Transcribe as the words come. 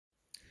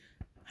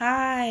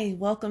Hi,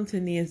 welcome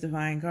to Nia's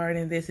Divine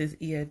Garden. This is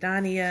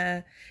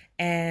Dania,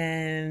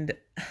 and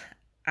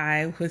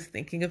I was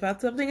thinking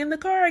about something in the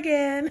car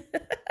again.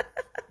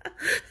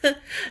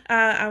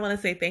 I want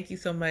to say thank you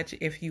so much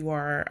if you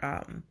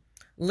are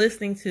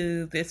listening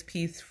to this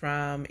piece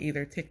from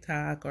either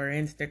TikTok or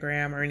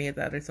Instagram or any of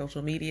the other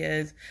social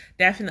medias.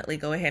 Definitely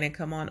go ahead and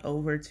come on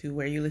over to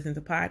where you listen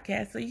to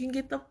podcasts so you can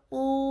get the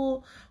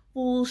full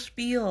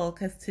spiel.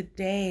 Because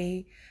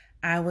today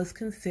I was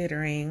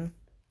considering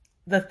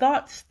the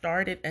thought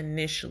started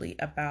initially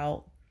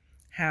about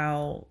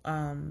how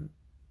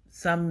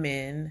some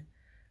men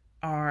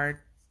are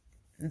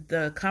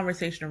the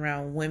conversation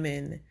around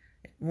women,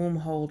 womb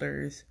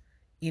holders,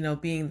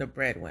 being the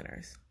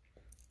breadwinners,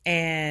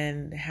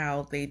 and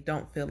how they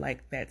don't feel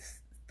like that's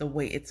the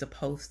way it's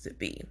supposed to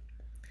be.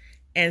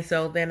 And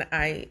so then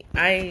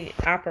I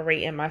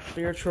operate in my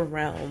spiritual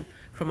realm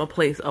from a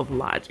place of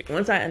logic.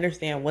 Once I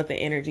understand what the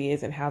energy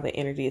is and how the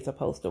energy is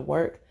supposed to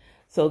work,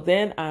 so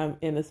then I'm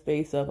in the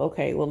space of,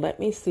 okay, well, let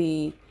me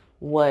see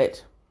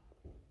what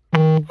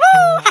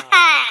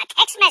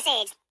Text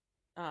message.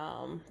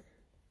 um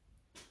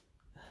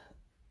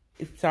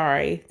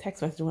sorry,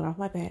 text message went off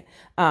my bad.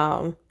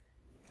 Um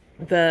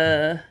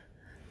the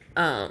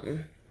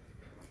um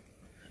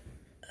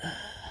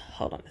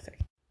hold on a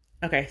second.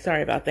 Okay,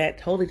 sorry about that.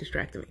 Totally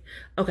distracted me.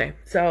 Okay,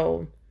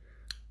 so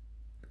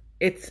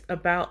it's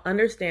about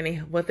understanding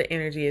what the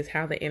energy is,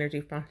 how the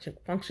energy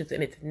functions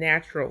in its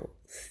natural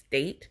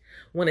state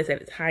when it's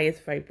at its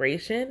highest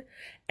vibration,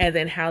 and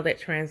then how that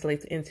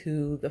translates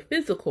into the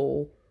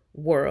physical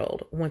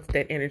world once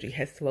that energy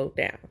has slowed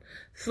down.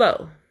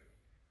 So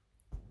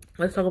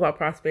let's talk about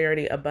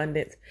prosperity,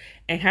 abundance,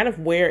 and kind of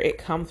where it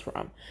comes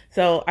from.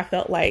 So I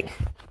felt like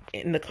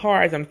in the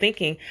car, as I'm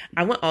thinking,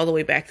 I went all the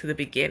way back to the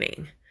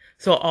beginning.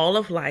 So all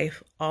of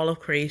life, all of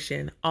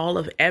creation, all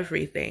of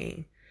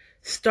everything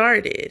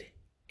started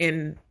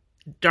in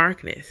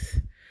darkness,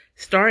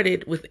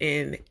 started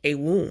within a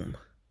womb,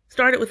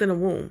 started within a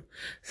womb.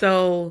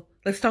 So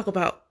let's talk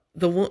about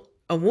a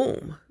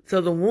womb.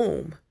 So the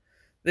womb,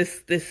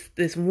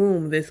 this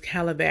womb, this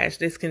calabash,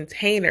 this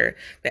container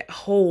that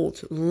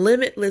holds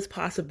limitless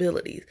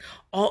possibilities.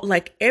 All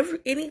like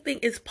anything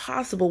is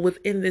possible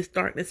within this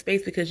darkness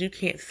space because you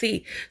can't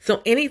see.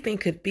 So anything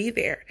could be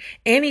there.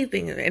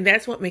 Anything, and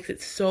that's what makes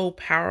it so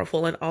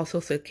powerful and also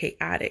so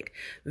chaotic.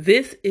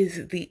 This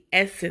is the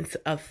essence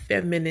of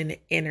feminine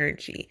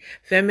energy.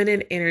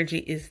 Feminine energy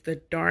is the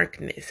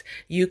darkness.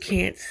 You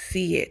can't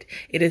see it.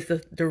 It is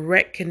the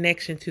direct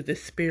connection to the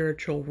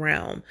spiritual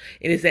realm.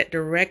 It is that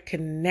direct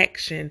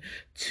connection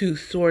to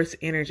source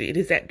energy. It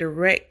is that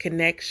direct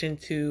connection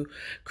to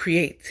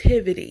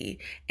creativity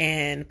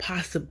and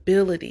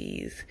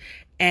possibilities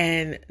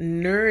and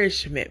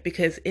nourishment,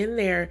 because in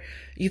there,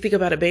 you think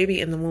about a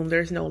baby in the womb,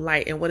 there's no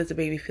light. And what does the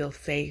baby feel?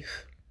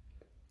 Safe.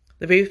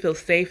 The baby feels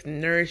safe,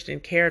 nourished,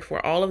 and cared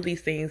for. All of these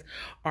things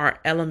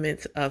are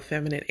elements of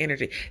feminine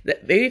energy. The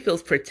baby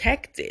feels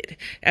protected.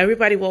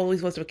 Everybody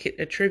always wants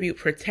to attribute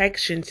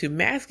protection to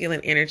masculine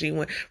energy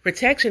when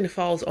protection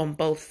falls on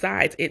both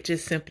sides. It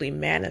just simply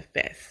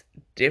manifests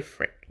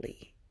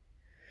differently.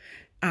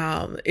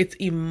 It's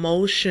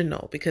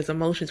emotional because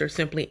emotions are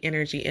simply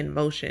energy in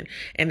motion,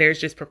 and there's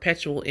just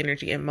perpetual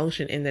energy in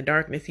motion in the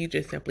darkness. You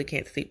just simply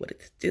can't see what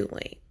it's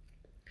doing.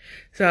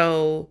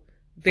 So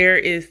there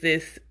is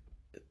this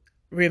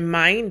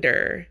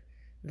reminder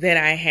that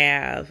I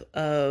have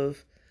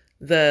of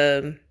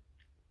the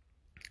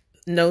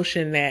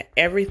notion that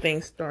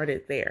everything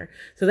started there.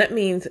 So that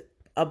means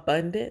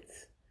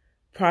abundance,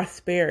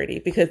 prosperity,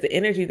 because the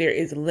energy there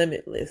is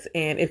limitless.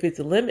 And if it's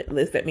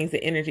limitless, that means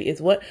the energy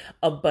is what?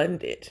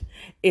 Abundant.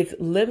 It's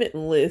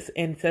limitless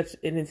and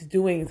it's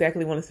doing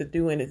exactly what it's to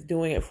do, and it's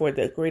doing it for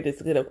the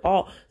greatest good of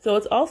all. So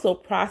it's also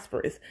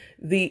prosperous.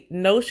 The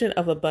notion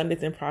of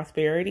abundance and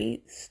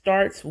prosperity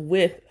starts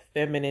with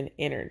feminine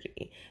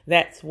energy.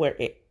 That's where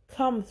it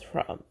comes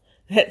from.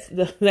 That's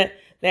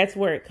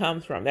where it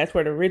comes from. That's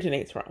where it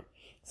originates from.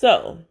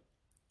 So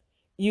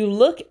you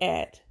look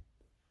at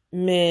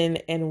men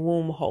and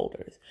womb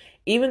holders,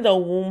 even though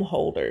womb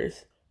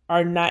holders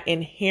are not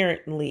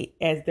inherently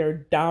as their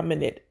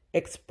dominant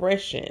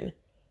expression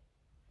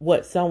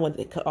what someone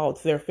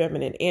calls their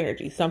feminine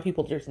energy. Some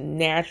people just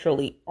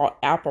naturally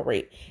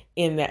operate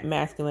in that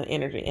masculine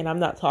energy. And I'm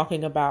not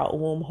talking about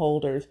womb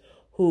holders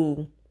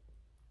who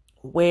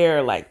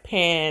wear like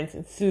pants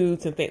and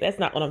suits and things. That's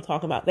not what I'm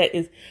talking about. That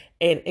is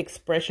an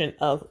expression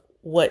of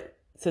what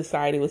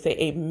society would say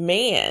a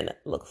man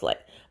looks like.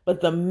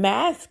 But the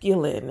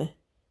masculine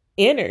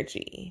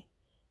energy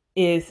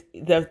is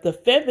the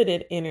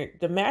feminine energy.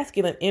 The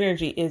masculine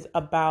energy is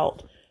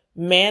about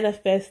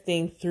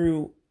manifesting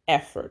through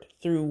effort,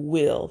 through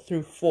will,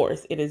 through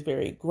force. It is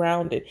very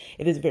grounded.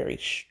 It is very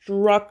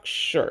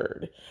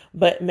structured.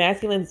 But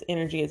masculine's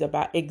energy is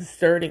about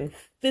exerting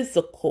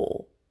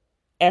physical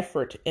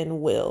effort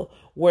and will,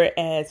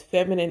 whereas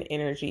feminine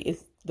energy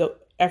is the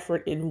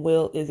effort and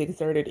will is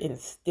exerted in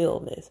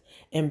stillness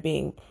and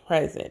being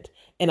present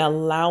and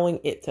allowing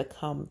it to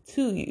come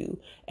to you,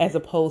 as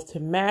opposed to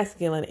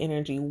masculine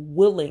energy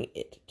willing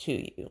it to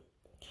you.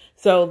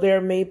 So there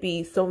may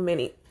be so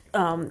many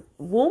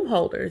womb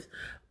holders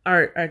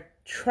are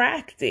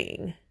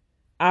attracting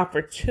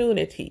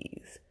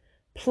opportunities,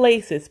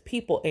 places,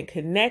 people, and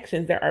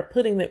connections that are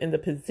putting them in the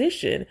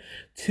position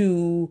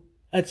to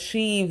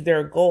achieve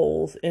their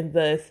goals and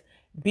thus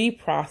be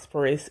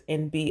prosperous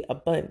and be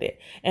abundant.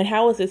 And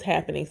how is this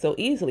happening so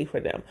easily for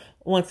them?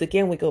 Once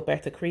again, we go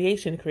back to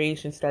creation.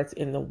 Creation starts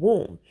in the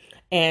womb.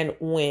 And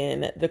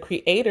when the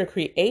creator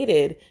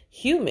created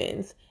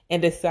humans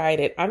and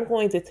decided, I'm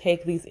going to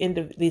take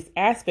these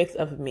aspects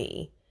of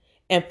me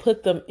and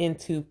put them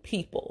into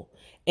people.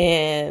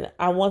 And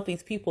I want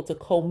these people to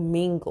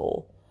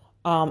commingle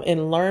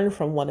and learn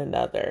from one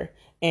another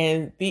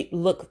and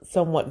look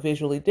somewhat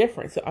visually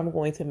different. So I'm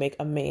going to make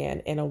a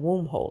man and a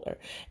womb holder.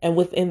 And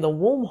within the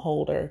womb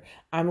holder,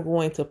 I'm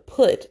going to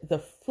put the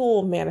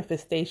full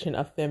manifestation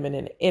of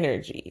feminine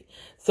energy.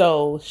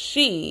 So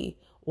she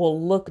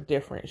will look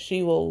different.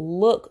 She will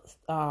look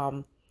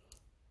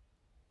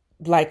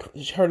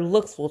like her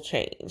looks will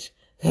change.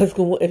 Because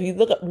if you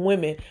look at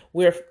women,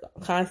 we're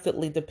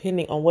constantly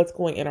depending on what's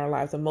going in our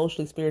lives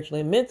emotionally, spiritually,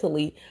 and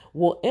mentally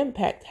will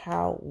impact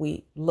how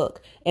we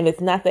look. And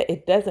it's not that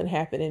it doesn't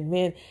happen in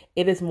men,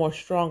 it is more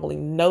strongly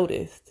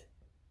noticed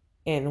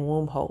in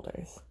womb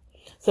holders.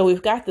 So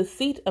we've got the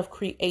seat of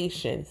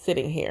creation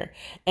sitting here.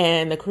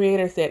 And the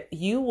creator said,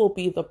 you will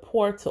be the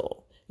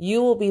portal.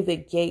 You will be the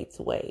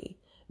gateway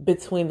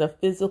between the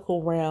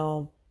physical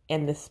realm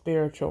and the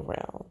spiritual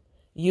realm.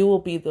 You will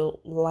be the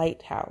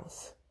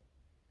lighthouse.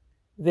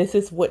 This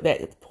is what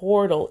that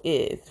portal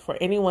is. For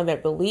anyone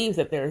that believes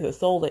that there is a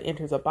soul that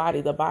enters a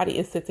body, the body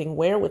is sitting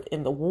where?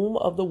 Within the womb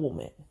of the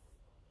woman.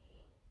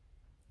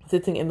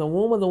 Sitting in the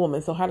womb of the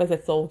woman. So how does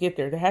that soul get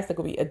there? There has to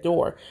be a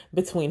door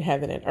between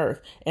heaven and earth.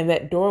 And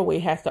that doorway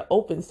has to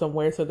open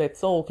somewhere so that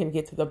soul can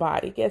get to the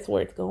body. Guess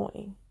where it's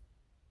going?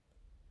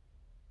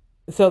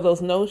 So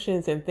those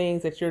notions and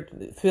things that you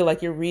feel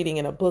like you're reading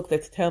in a book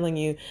that's telling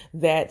you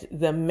that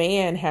the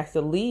man has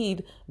to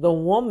lead the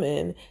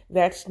woman,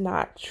 that's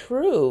not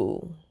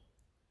true.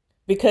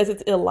 Because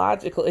it's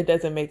illogical. It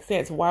doesn't make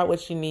sense. Why would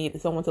she need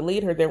someone to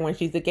lead her there when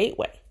she's the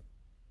gateway?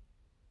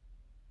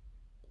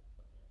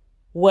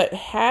 What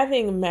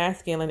having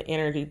masculine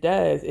energy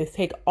does is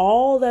take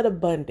all that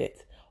abundance,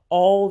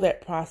 all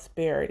that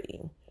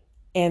prosperity,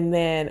 and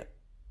then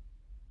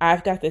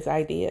I've got this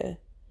idea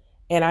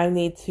and I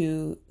need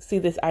to see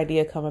this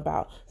idea come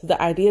about. So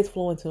the ideas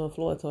flow into and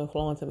flow into and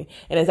flow into me.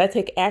 And as I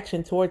take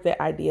action towards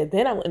that idea,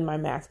 then I'm in my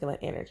masculine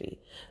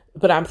energy.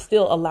 But I'm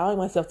still allowing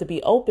myself to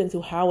be open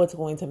to how it's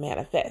going to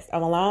manifest.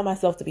 I'm allowing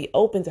myself to be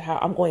open to how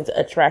I'm going to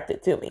attract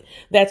it to me.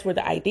 That's where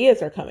the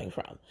ideas are coming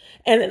from.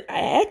 And then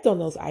I act on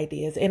those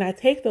ideas and I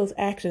take those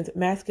actions,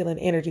 masculine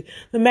energy.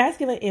 The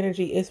masculine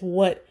energy is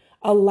what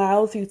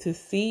allows you to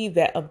see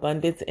that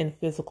abundance in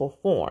physical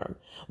form.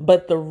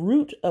 But the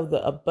root of the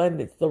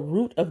abundance, the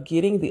root of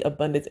getting the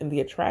abundance and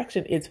the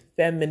attraction is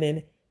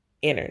feminine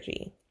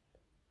energy.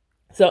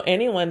 So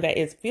anyone that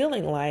is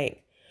feeling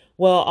like,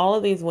 well, all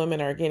of these women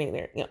are getting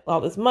their,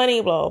 all this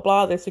money, blah, blah,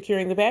 blah, they're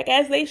securing the bag,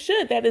 as they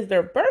should. That is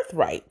their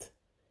birthright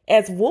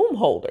as womb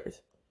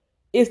holders,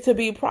 is to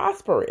be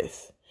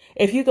prosperous.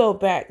 If you go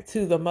back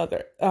to the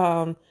mother,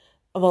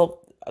 well,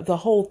 the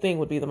whole thing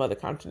would be the mother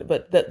continent,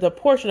 but the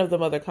portion of the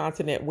mother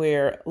continent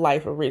where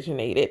life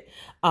originated,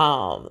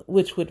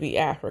 which would be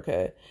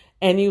Africa,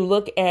 and you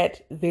look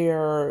at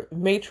their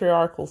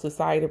matriarchal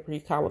society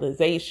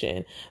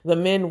pre-colonization, the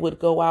men would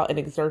go out and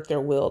exert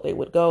their will. They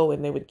would go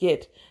and they would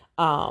get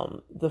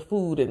the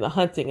food and the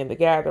hunting and the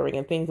gathering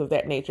and things of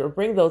that nature,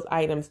 bring those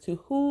items to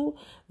who?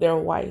 Their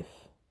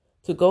wife,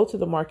 to go to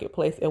the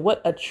marketplace and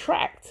what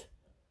attract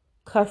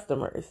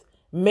customers,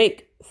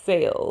 make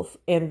sales,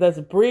 and thus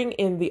bring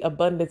in the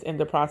abundance and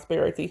the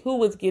prosperity. Who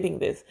was getting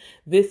this?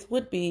 This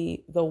would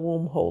be the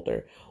womb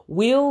holder,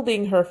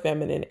 wielding her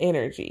feminine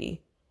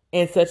energy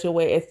in such a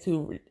way as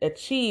to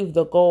achieve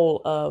the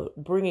goal of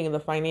bringing the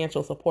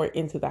financial support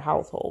into the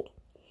household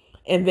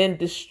and then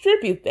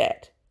distribute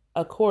that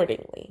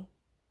accordingly.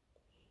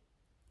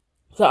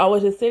 So I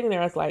was just sitting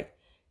there, I was like,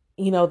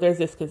 there's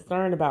this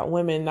concern about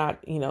women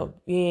not,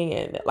 being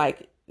in,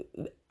 like,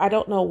 I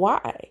don't know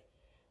why.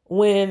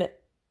 When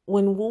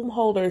womb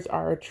holders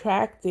are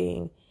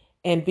attracting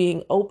and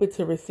being open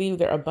to receive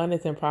their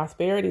abundance and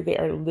prosperity, they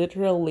are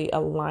literally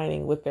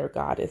aligning with their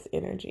goddess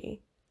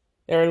energy.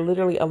 They're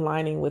literally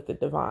aligning with the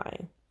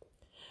divine.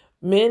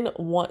 Men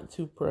want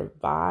to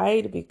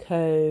provide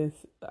because,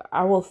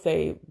 I will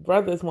say,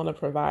 brothers want to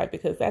provide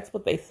because that's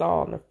what they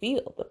saw on the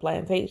field, the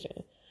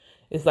plantation.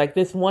 It's like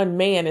this one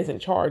man is in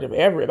charge of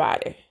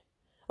everybody.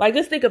 Like,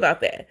 just think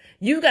about that.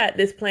 You got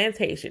this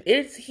plantation.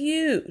 It's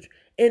huge.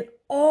 And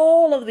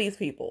all of these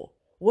people,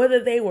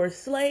 whether they were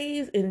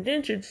slaves,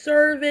 indentured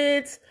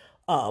servants,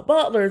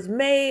 butlers,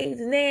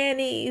 maids,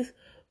 nannies,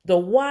 the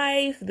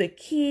wife, the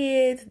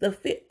kids,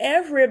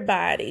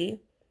 everybody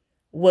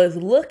was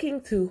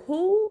looking to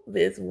who?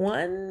 This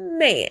one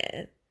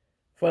man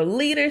for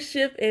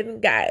leadership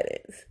and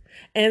guidance.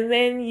 And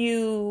then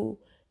you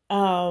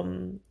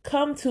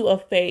come to a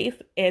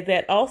faith and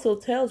that also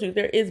tells you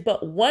there is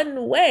but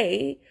one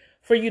way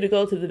for you to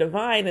go to the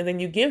divine, and then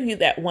you give you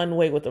that one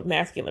way with a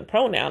masculine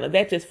pronoun, and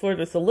that just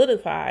further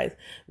solidifies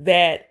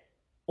that,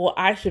 well,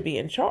 I should be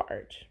in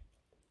charge.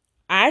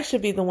 I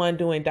should be the one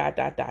doing ...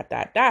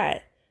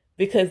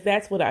 because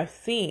that's what I've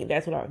seen,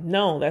 that's what I've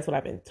known, that's what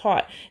I've been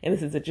taught, and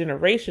this is a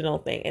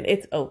generational thing, and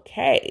it's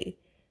okay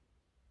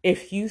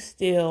if you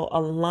still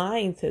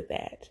align to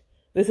that.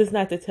 This is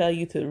not to tell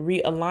you to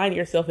realign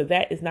yourself if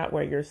that is not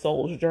where your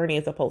soul's journey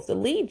is supposed to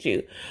lead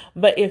you.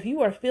 But if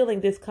you are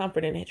feeling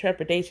discomfort and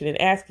trepidation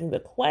and asking the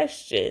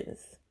questions,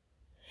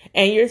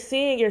 and you're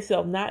seeing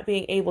yourself not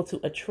being able to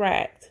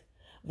attract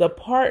the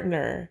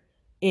partner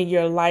in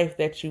your life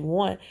that you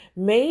want,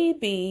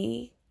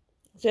 maybe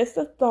just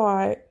a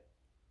thought,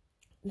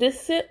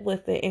 just sit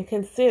with it and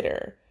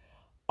consider,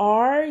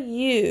 are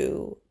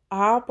you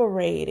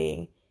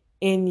operating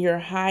in your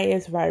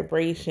highest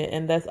vibration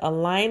and thus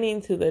aligning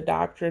to the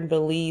doctrine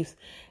beliefs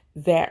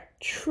that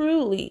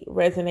truly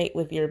resonate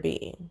with your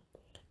being?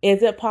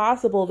 Is it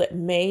possible that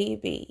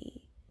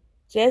maybe,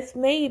 just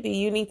maybe,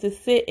 you need to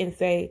sit and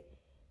say,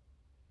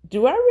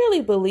 do I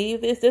really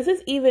believe this? Does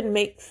this even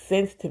make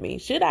sense to me?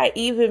 Should I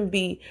even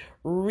be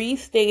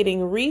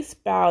restating,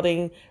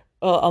 respouting,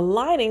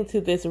 aligning to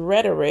this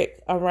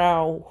rhetoric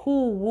around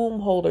who womb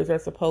holders are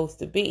supposed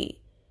to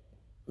be?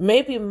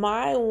 Maybe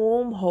my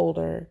womb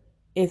holder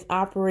is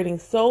operating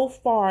so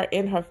far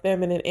in her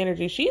feminine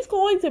energy, she's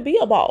going to be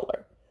a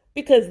baller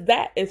because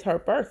that is her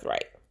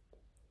birthright.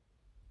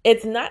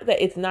 It's not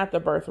that it's not the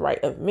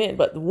birthright of men,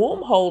 but the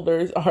womb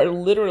holders are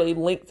literally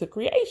linked to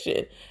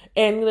creation,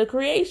 and the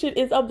creation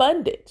is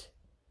abundant.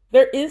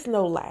 There is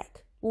no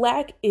lack.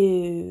 Lack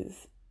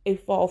is a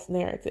false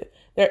narrative.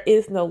 There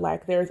is no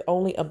lack. There is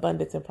only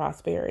abundance and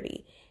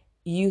prosperity.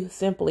 You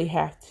simply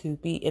have to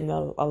be in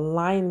the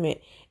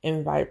alignment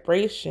and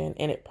vibration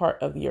and it part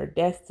of your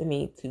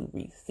destiny to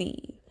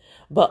receive.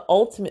 But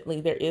ultimately,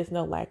 there is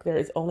no lack. There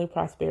is only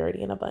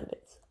prosperity and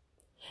abundance.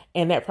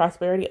 And that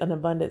prosperity and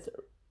abundance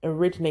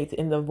originates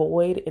in the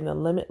void, in the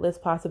limitless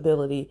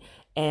possibility,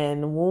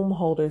 and womb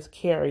holders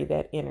carry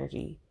that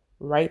energy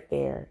right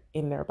there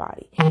in their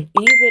body.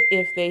 Even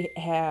if they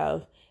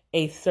have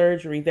a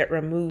surgery that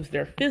removes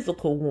their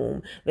physical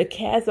womb, the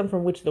chasm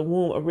from which the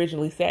womb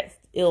originally sat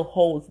still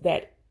holds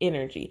that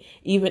energy.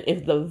 Even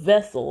if the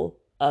vessel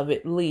of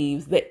it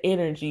leaves, the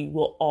energy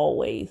will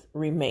always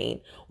remain.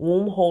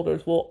 Womb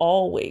holders will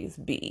always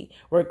be,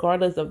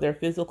 regardless of their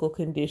physical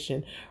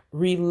condition,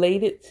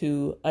 related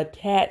to,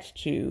 attached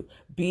to,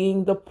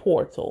 being the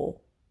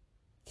portal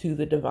to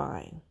the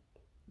divine.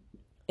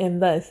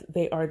 And thus,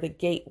 they are the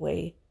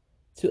gateway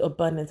to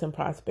abundance and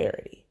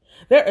prosperity.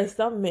 There are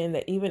some men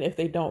that even if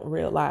they don't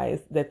realize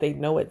that they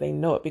know it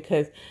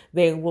because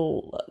they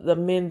will, the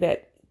men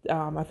that,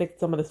 I think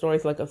some of the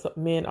stories, like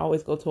men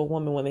always go to a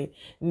woman when they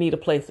need a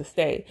place to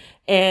stay.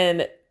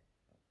 And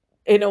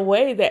in a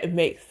way that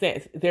makes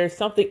sense. There's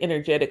something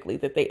energetically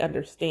that they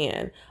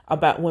understand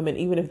about women,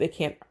 even if they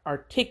can't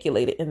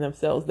articulate it in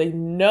themselves. They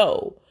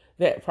know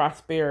that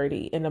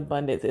prosperity and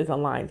abundance is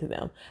aligned to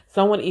them.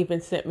 Someone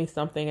even sent me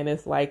something, and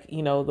it's like,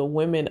 the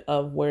women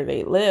of where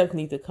they live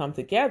need to come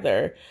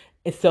together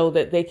so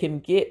that they can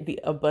get the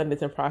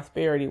abundance and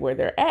prosperity where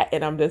they're at.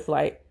 And I'm just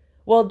like,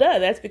 well, duh,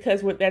 that's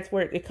because that's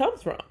where it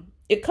comes from.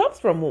 It comes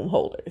from womb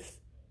holders.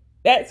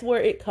 That's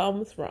where it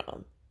comes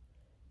from.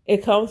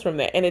 It comes from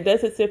that. And it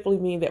doesn't simply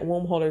mean that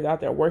womb holders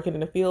out there working in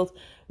the fields.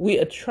 We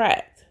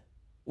attract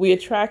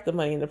the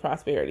money and the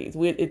prosperities.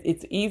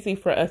 It's easy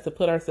for us to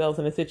put ourselves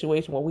in a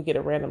situation where we get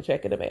a random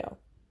check in the mail.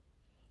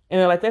 And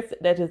they're like,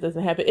 that just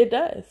doesn't happen. It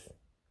does.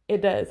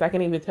 It does. I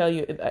can even tell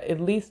you at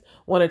least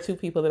one or two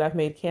people that I've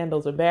made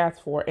candles or baths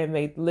for, and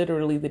they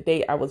literally, the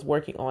day I was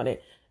working on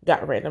it,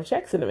 got random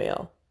checks in the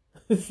mail.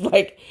 It's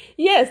like,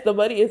 yes, the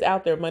money is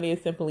out there. Money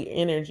is simply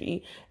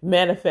energy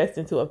manifest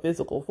into a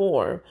physical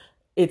form.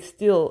 It's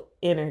still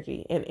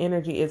energy, and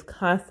energy is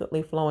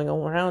constantly flowing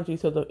around you.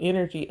 So the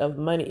energy of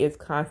money is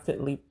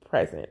constantly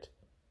present.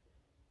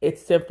 It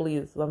simply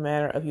is a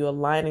matter of you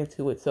aligning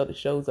to it so it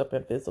shows up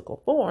in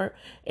physical form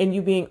and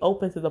you being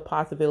open to the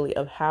possibility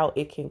of how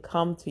it can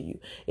come to you.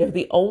 If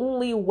the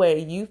only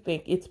way you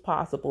think it's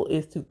possible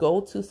is to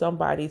go to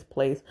somebody's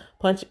place,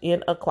 punch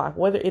in a clock,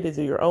 whether it is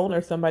your own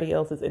or somebody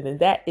else's, and then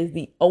that is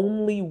the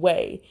only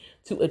way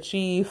to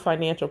achieve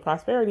financial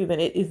prosperity, then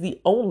it is the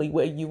only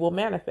way you will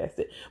manifest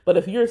it. But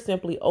if you're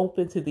simply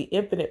open to the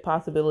infinite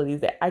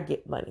possibilities that I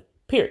get money,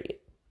 period.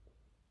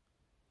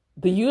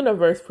 The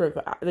universe,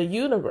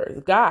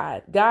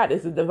 God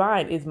is the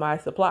divine, is my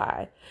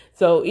supply.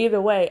 So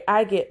either way,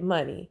 I get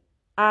money,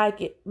 I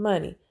get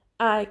money,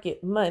 I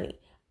get money,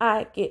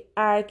 I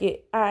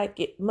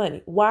get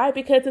money. Why?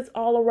 Because it's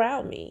all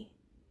around me.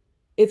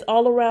 It's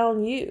all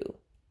around you.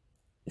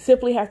 You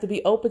simply have to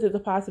be open to the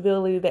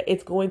possibility that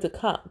it's going to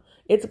come.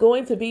 It's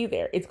going to be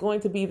there. It's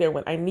going to be there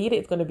when I need it.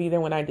 It's going to be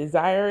there when I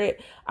desire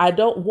it. I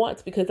don't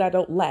want because I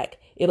don't lack.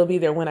 It'll be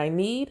there when I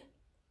need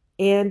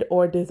and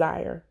or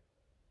desire.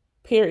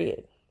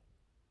 Period.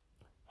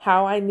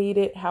 How I need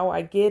it, how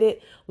I get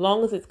it,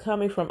 long as it's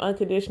coming from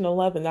unconditional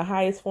love in the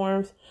highest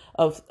forms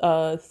of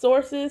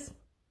sources,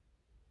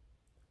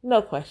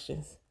 no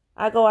questions.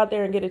 I go out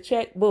there and get a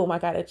check. Boom, I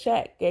got a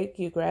check. Thank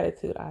you,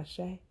 gratitude.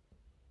 Ashe.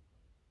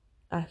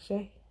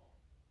 Ashe.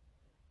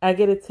 I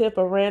get a tip,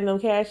 a random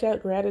cash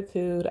out.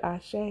 Gratitude.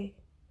 Ashe.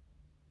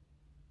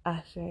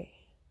 Ashe.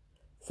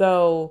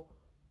 So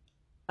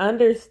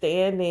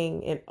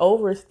understanding and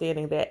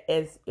overstanding that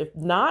as if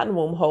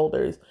non-womb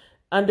holders,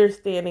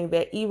 understanding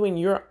that even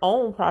your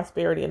own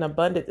prosperity and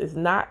abundance is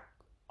not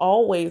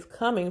always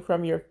coming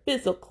from your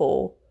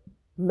physical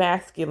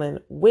masculine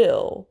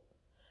will,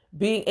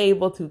 being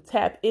able to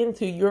tap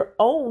into your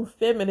own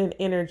feminine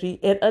energy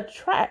and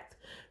attract.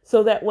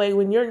 So that way,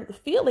 when you're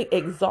feeling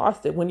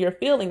exhausted, when you're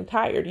feeling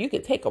tired, you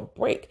can take a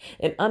break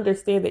and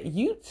understand that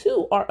you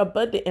too are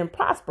abundant and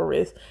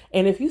prosperous.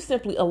 And if you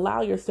simply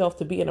allow yourself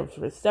to be in a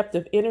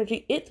receptive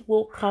energy, it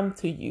will come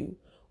to you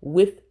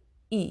with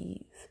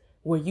ease,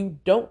 where you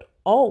don't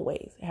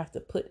always have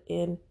to put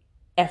in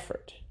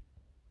effort.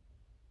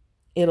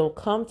 It'll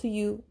come to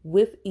you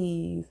with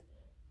ease,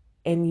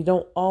 and you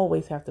don't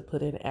always have to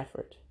put in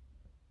effort.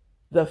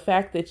 The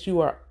fact that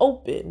you are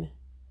open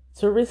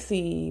to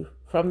receive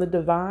from the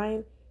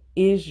divine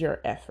is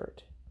your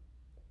effort.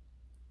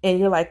 And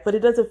you're like, but it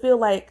doesn't feel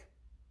like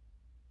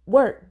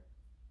work.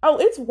 Oh,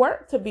 it's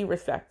work to be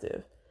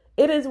receptive.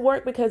 It is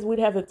work because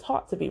we haven't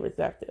taught to be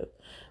receptive.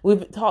 We've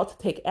been taught to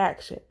take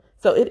action.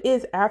 So it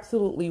is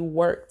absolutely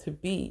work to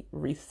be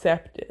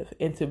receptive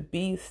and to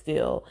be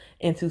still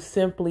and to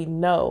simply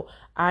know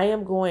I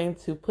am going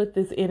to put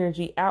this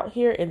energy out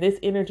here, and this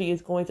energy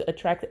is going to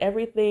attract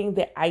everything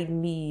that I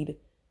need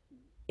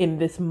in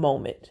this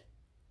moment.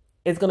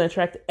 It's going to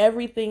attract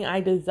everything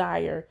I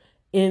desire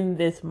in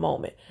this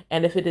moment.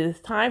 And if it is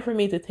time for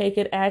me to take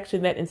an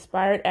action, that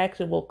inspired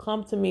action will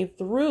come to me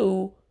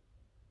through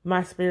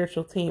my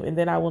spiritual team. And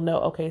then I will know,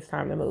 okay, it's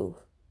time to move.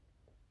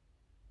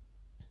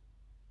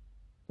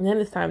 And then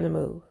it's time to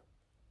move.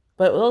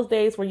 But those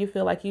days where you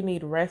feel like you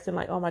need rest and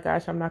like, oh my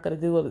gosh, I'm not going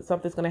to do it,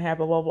 something's going to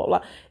happen, blah, blah,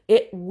 blah,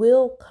 it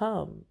will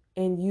come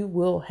and you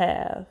will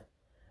have.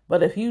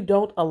 But if you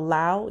don't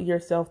allow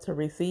yourself to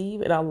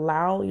receive and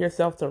allow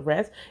yourself to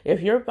rest,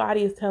 if your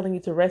body is telling you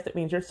to rest, it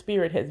means your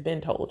spirit has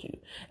been told you.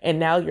 And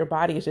now your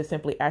body is just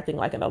simply acting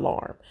like an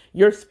alarm.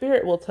 Your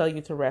spirit will tell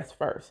you to rest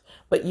first,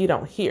 but you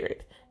don't hear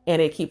it.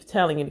 And it keeps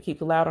telling you, to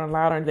keep louder and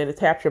louder, and then it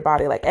taps your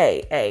body like,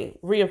 hey,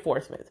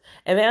 reinforcements.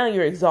 And now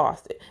you're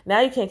exhausted. Now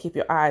you can't keep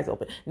your eyes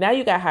open. Now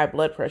you got high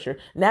blood pressure.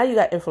 Now you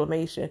got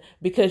inflammation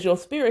because your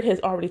spirit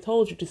has already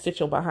told you to sit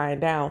your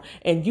behind down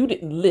and you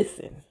didn't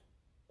listen.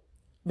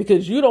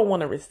 Because you don't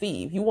want to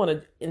receive. You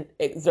want to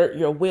exert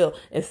your will.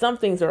 And some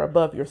things are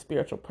above your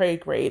spiritual pay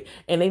grade,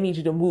 and they need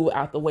you to move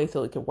out the way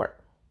so it can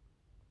work.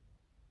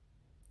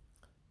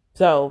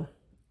 So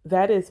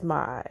that is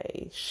my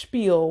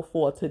spiel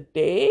for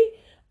today.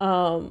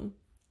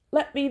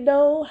 Let me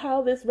know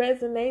how this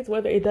resonates,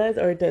 whether it does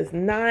or it does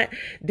not.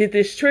 Did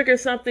this trigger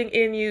something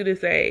in you to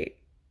say,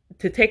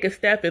 to take a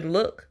step and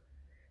look?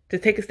 To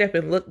take a step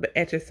and look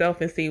at yourself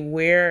and see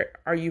where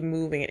are you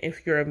moving, and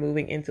if you're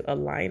moving into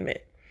alignment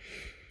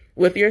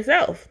with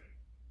yourself.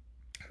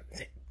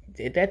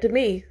 Did that to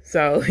me.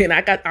 So, and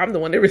I'm the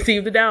one that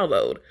received the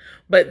download.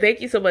 But thank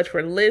you so much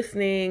for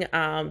listening.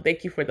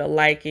 Thank you for the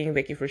liking.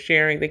 Thank you for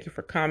sharing. Thank you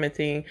for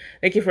commenting.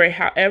 Thank you for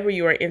however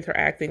you are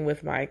interacting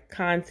with my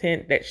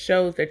content that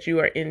shows that you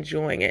are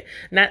enjoying it.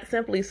 Not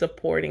simply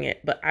supporting it,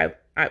 but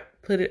I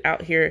put it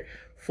out here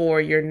for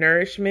your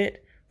nourishment,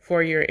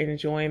 for your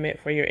enjoyment,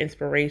 for your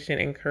inspiration,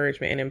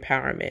 encouragement, and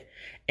empowerment.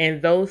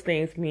 And those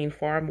things mean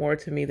far more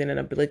to me than an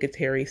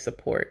obligatory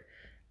support.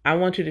 I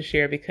want you to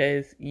share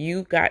because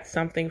you got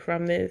something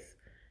from this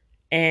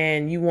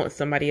and you want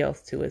somebody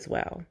else to as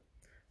well.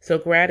 So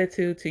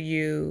gratitude to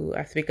you.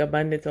 I speak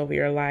abundance over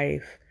your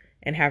life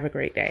and have a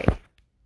great day.